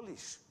you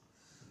polish.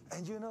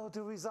 And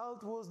the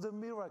result was the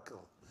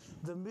miracle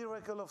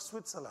of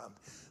Switzerland.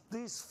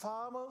 These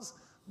farmers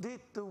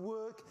did the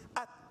work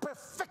at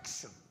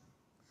perfection.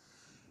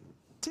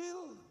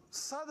 Till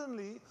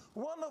suddenly,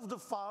 one of the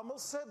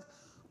farmers said,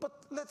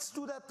 but let's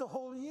do that the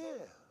whole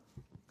year.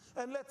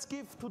 And let's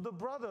give to the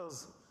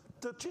brothers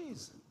the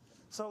cheese.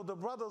 So the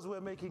brothers were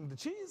making the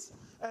cheese,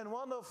 and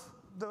one of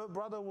the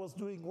brothers was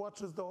doing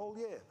watches the whole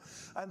year.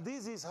 And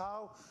this is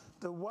how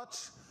the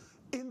watch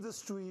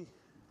industry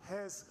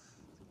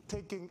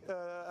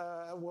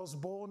was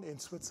born in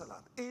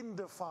Switzerland, in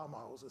the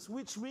farmhouses,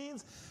 which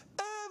means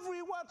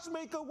every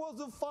watchmaker was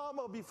a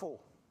farmer before.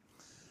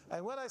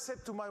 And when I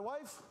said to my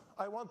wife,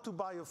 I want to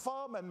buy a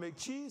farm and make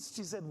cheese,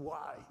 she said,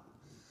 why?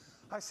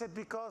 I said,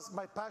 because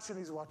my passion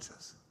is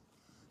watches.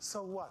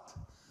 So what?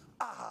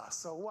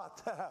 So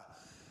what?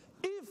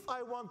 If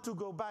I want to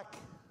go back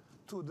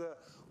to the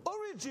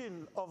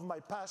origin of my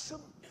passion,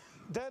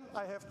 then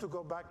I have to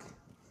go back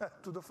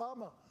to the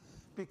farmer,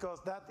 because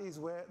that is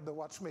where the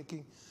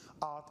watchmaking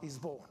art is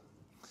born.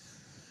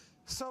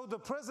 So the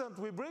present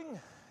we bring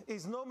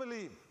is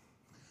normally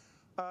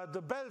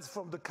the bells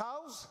from the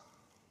cows.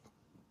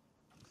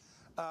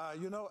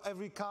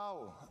 Every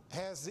cow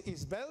has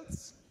its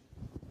bells.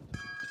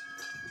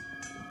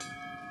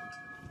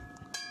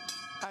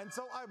 And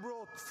so I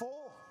brought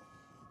 4.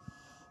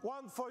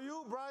 One for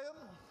you, Brian.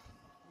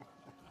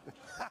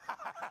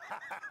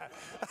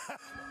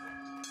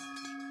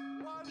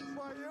 One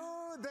for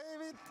you,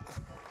 David.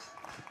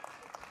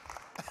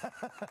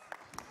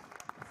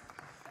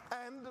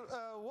 And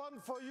one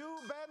for you,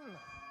 Ben.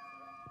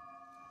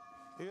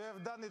 You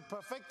have done it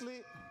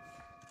perfectly.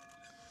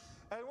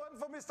 And one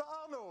for Mr.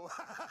 Arno.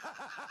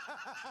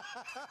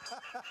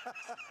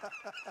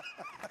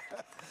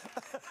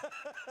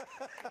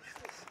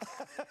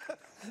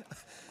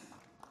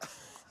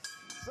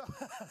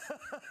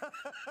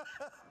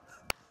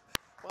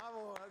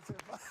 Bravo.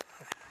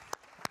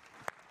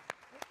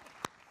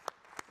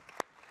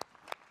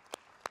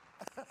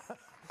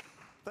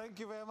 Thank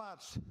you very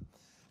much.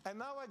 And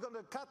now I'm going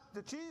to cut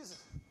the cheese,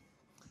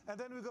 and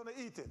then we're going to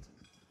eat it.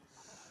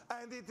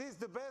 And it is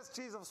the best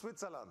cheese of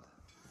Switzerland.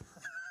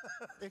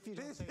 If you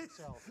don't say it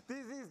yourself.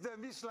 This is the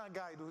Michelin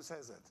guide who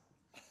says it.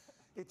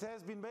 It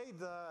has been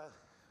made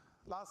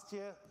last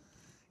year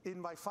in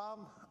my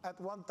farm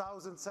at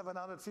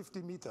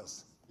 1,750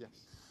 meters. Yes.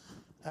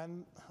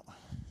 And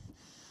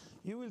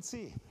you will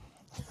see.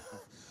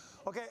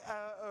 Okay,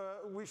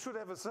 we should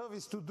have a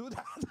service to do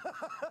that.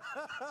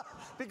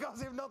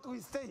 Because if not, we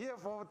stay here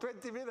for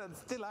 20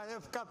 minutes till I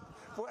have cut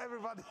for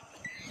everybody.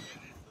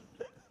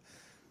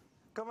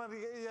 Come on,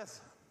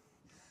 yes.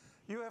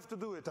 You have to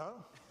do it,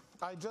 huh?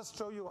 I just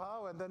show you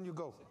how, and then you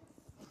go.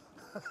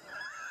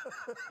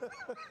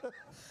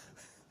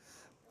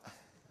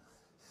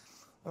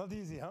 Not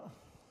easy, huh?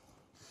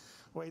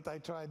 Wait, I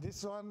try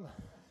this one.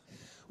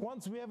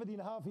 Once we have it in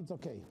half, it's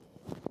okay.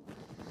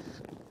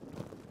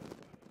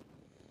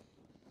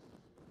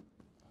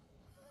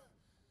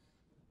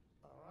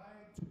 All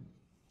right.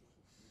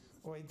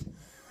 Wait.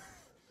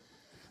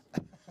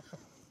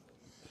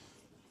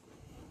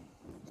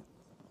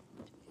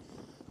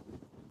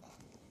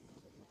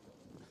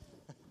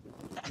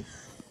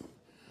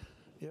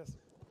 Yes.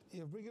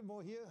 You bring it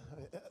more here.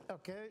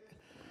 Okay.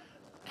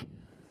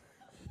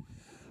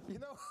 You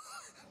know,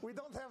 we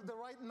don't have the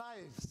right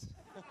knives.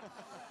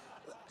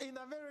 In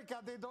America,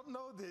 they don't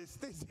know this.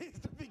 This is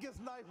the biggest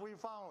knife we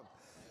found.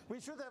 We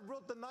should have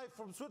brought the knife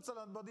from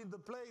Switzerland, but in the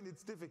plane,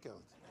 it's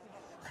difficult.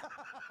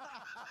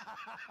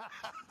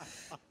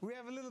 We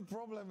have a little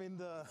problem in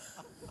the...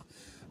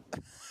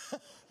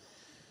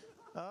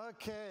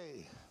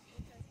 Okay.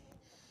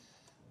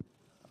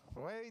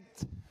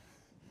 Wait.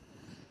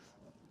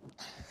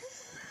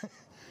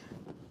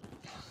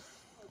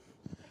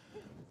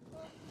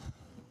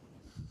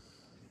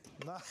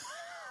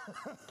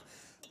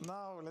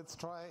 Now let's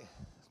try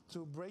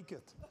to break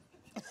it.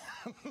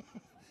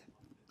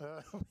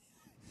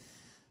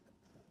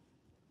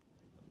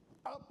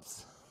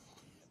 Oops.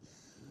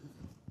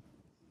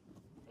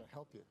 I'll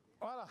help you.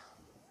 Voila.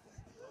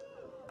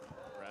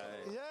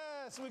 Right.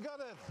 Yes, we got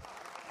it.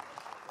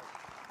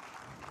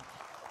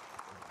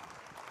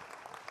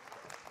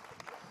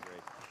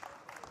 Great.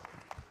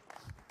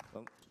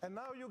 Well, And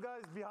now you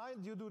guys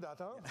behind, you do that,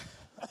 huh?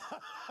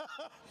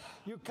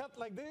 You cut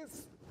like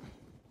this.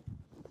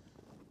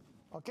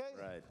 Okay?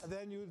 Right. And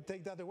then you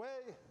take that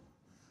away,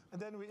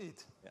 and then we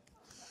eat. yeah.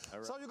 All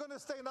right. So you're going to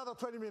stay another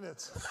 20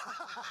 minutes.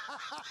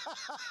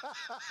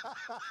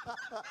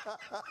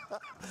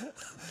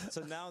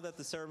 So now that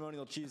the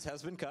ceremonial cheese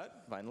has been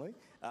cut, finally,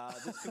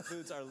 this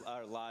concludes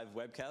our live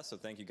webcast. So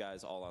thank you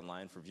guys all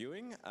online for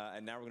viewing.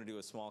 And now we're going to do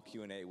a small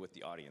Q&A with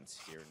the audience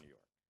here in New York.